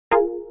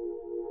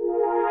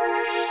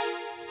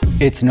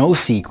It's no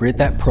secret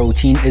that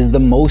protein is the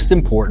most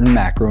important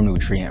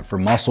macronutrient for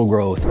muscle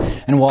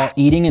growth, and while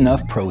eating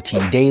enough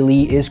protein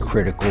daily is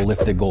critical if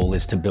the goal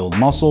is to build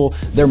muscle,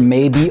 there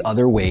may be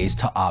other ways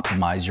to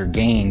optimize your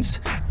gains.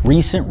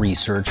 Recent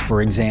research,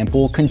 for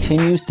example,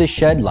 continues to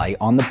shed light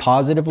on the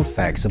positive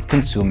effects of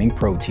consuming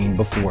protein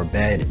before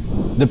bed.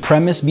 The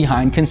premise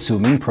behind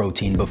consuming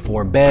protein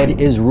before bed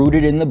is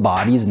rooted in the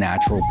body's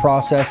natural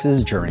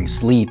processes during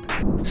sleep.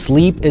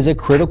 Sleep is a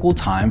critical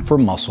time for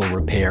muscle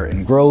repair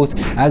and growth,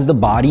 as the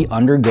body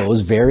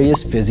undergoes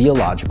various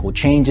physiological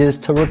changes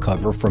to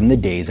recover from the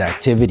day's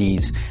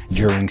activities.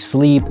 During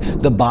sleep,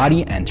 the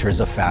body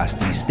enters a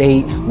fasting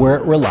state where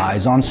it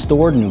relies on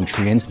stored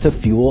nutrients to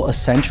fuel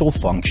essential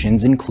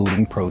functions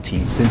including protein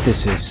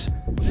synthesis.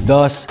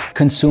 Thus,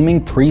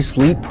 consuming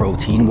pre-sleep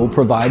protein will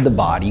provide the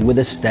body with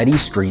a steady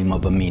stream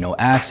of amino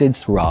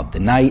acids throughout the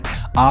night,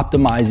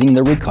 optimizing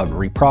the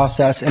recovery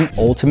process and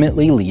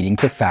ultimately leading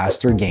to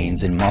faster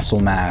gains in muscle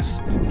mass.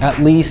 At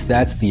least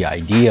that's the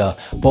idea,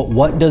 but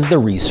what does the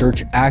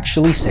research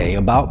actually say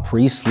about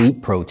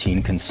pre-sleep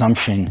protein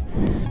consumption?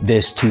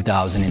 This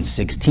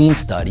 2016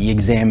 study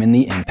examined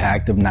the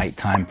impact of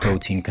nighttime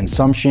protein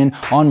consumption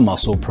on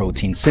muscle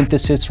protein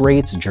synthesis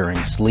rates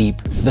during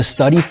sleep. The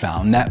study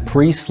found that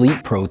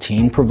pre-sleep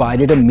protein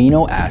provided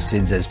amino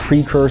acids as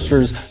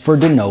precursors for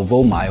de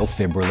novo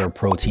myofibrillar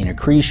protein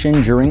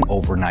accretion during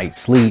overnight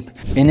sleep.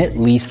 In at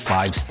least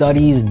 5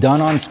 studies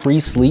done on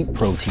pre-sleep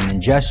protein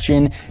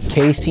ingestion,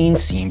 casein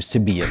seems to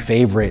be a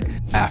favorite.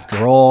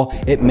 After all,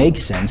 it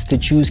makes sense to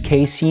choose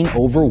casein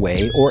over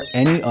whey or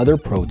any other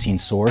protein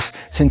source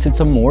since it's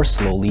a more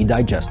slowly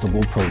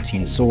digestible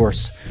protein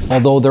source.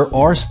 Although there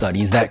are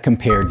studies that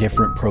compare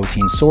different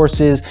protein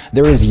sources,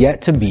 there is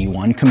yet to be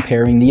one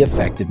comparing the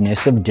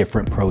effectiveness of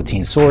different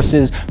protein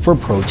sources for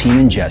protein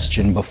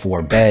ingestion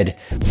before bed.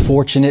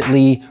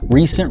 Fortunately,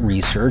 recent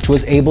research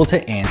was able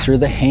to answer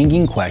the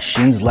hanging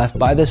questions left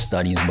by the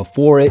studies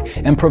before it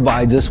and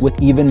provides us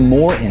with even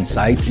more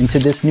insights into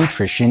this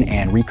nutrition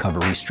and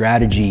recovery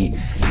strategy.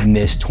 In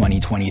this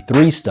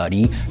 2023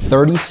 study,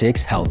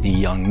 36 healthy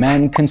young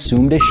men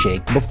consumed a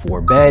shake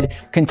before bed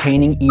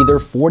containing either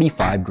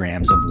 45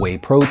 grams of whey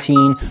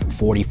protein,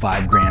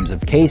 45 grams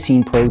of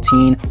casein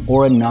protein,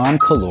 or a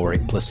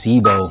non-caloric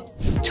placebo.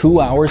 2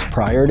 hours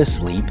prior to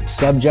sleep,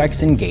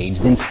 subjects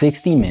engaged in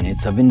 60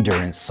 minutes of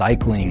endurance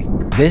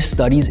cycling. This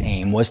study's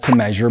aim was to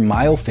measure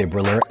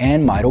myofibrillar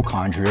and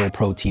mitochondrial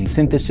protein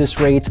synthesis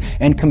rates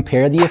and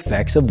compare the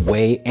effects of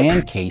whey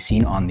and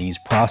casein on these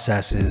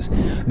processes.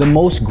 The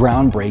most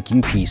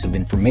groundbreaking piece of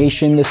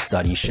information the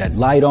study shed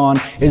light on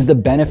is the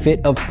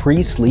benefit of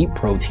pre-sleep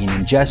protein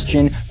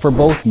ingestion for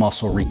both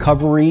muscle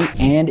recovery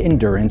and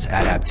endurance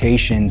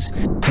adaptations.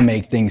 To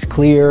make things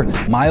clear,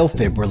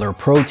 myofibrillar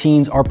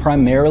proteins are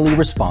primarily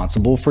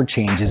responsible for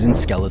changes in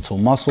skeletal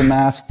muscle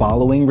mass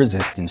following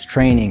resistance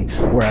training,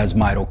 whereas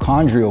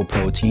mitochondrial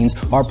proteins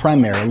are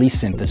primarily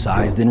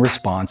synthesized in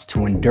response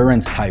to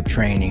endurance-type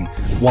training.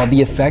 While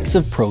the effects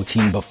of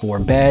protein before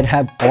bed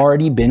have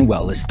already been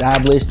well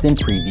established in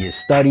previous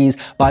studies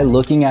by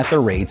looking at the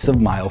rates of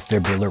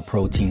myofibrillar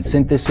protein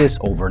synthesis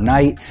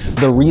overnight,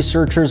 the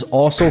researchers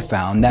also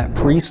found that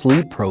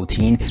pre-sleep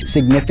protein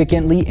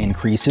significantly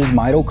increases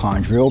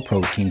mitochondrial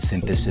protein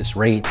synthesis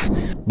rates.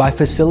 By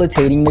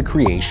facilitating the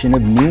creation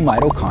of new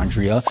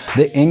mitochondria,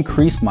 the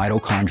increased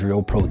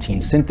mitochondrial protein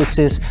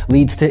synthesis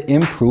leads to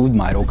improved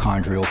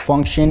mitochondrial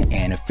function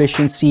and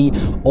efficiency,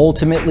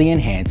 ultimately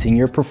enhancing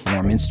your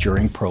performance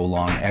during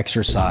prolonged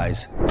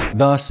exercise.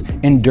 Thus,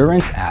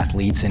 endurance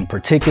athletes in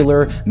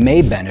particular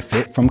may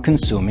benefit from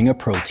consuming a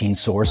protein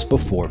source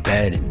before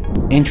bed.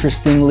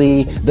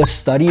 Interestingly, the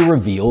study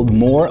revealed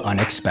more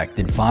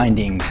unexpected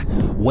findings.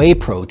 Whey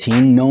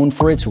protein, known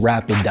for its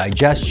rapid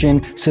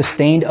digestion,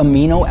 sustained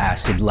amino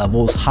acid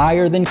levels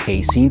higher than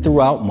casein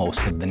throughout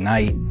most of the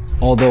night.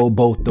 Although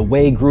both the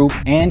whey group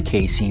and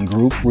casein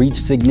group reached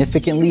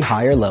significantly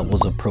higher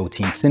levels of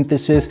protein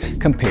synthesis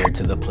compared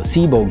to the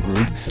placebo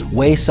group,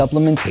 whey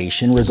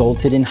supplementation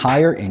resulted in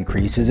higher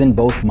increases in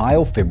both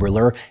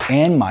myofibrillar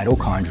and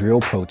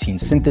mitochondrial protein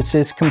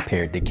synthesis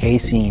compared to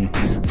casein.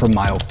 For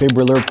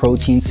myofibrillar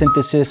protein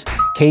synthesis,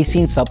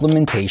 casein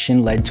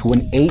supplementation led to an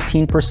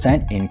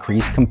 18%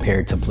 increase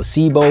compared to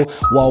placebo,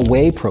 while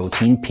whey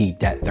protein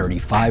peaked at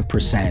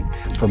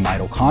 35%. For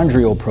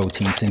mitochondrial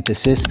protein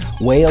synthesis,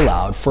 whey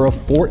allowed for a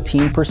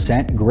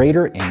 14%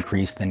 greater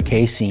increase than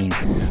casein.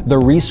 The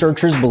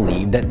researchers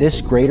believe that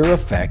this greater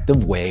effect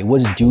of whey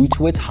was due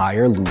to its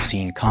higher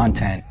leucine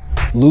content.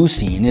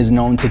 Leucine is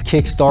known to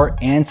kickstart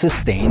and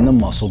sustain the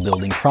muscle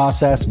building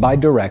process by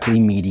directly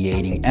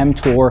mediating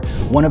mTOR,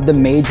 one of the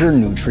major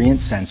nutrient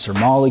sensor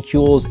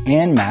molecules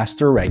and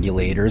master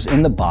regulators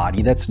in the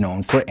body that's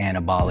known for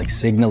anabolic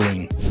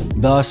signaling.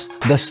 Thus,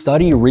 the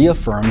study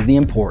reaffirms the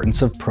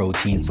importance of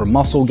protein for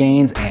muscle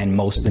gains, and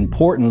most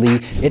importantly,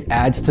 it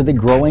adds to the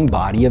growing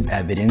body of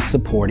evidence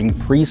supporting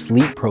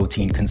pre-sleep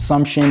protein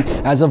consumption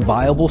as a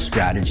viable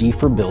strategy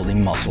for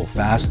building muscle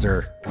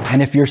faster.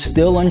 And if you're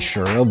still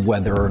unsure of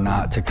whether or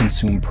not to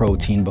consume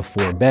protein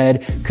before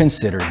bed,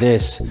 consider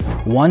this.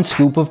 1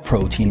 scoop of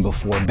protein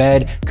before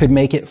bed could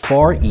make it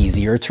far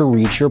easier to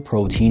reach your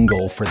protein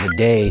goal for the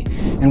day.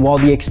 And while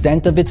the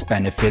extent of its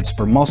benefits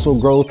for muscle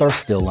growth are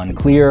still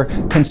unclear,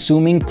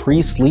 consuming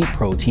pre-sleep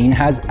protein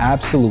has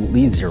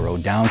absolutely zero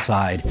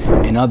downside.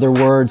 In other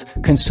words,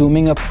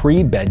 consuming a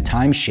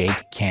pre-bedtime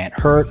shake can't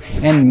hurt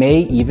and may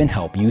even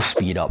help you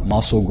speed up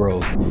muscle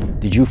growth.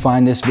 Did you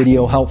find this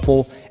video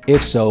helpful?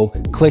 If so,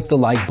 click the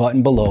like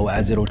button below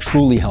as it'll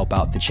truly help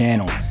out the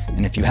channel.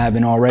 And if you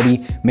haven't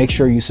already, make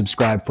sure you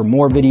subscribe for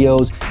more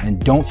videos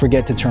and don't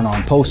forget to turn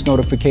on post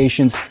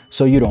notifications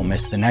so you don't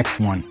miss the next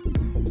one.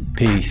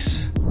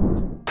 Peace.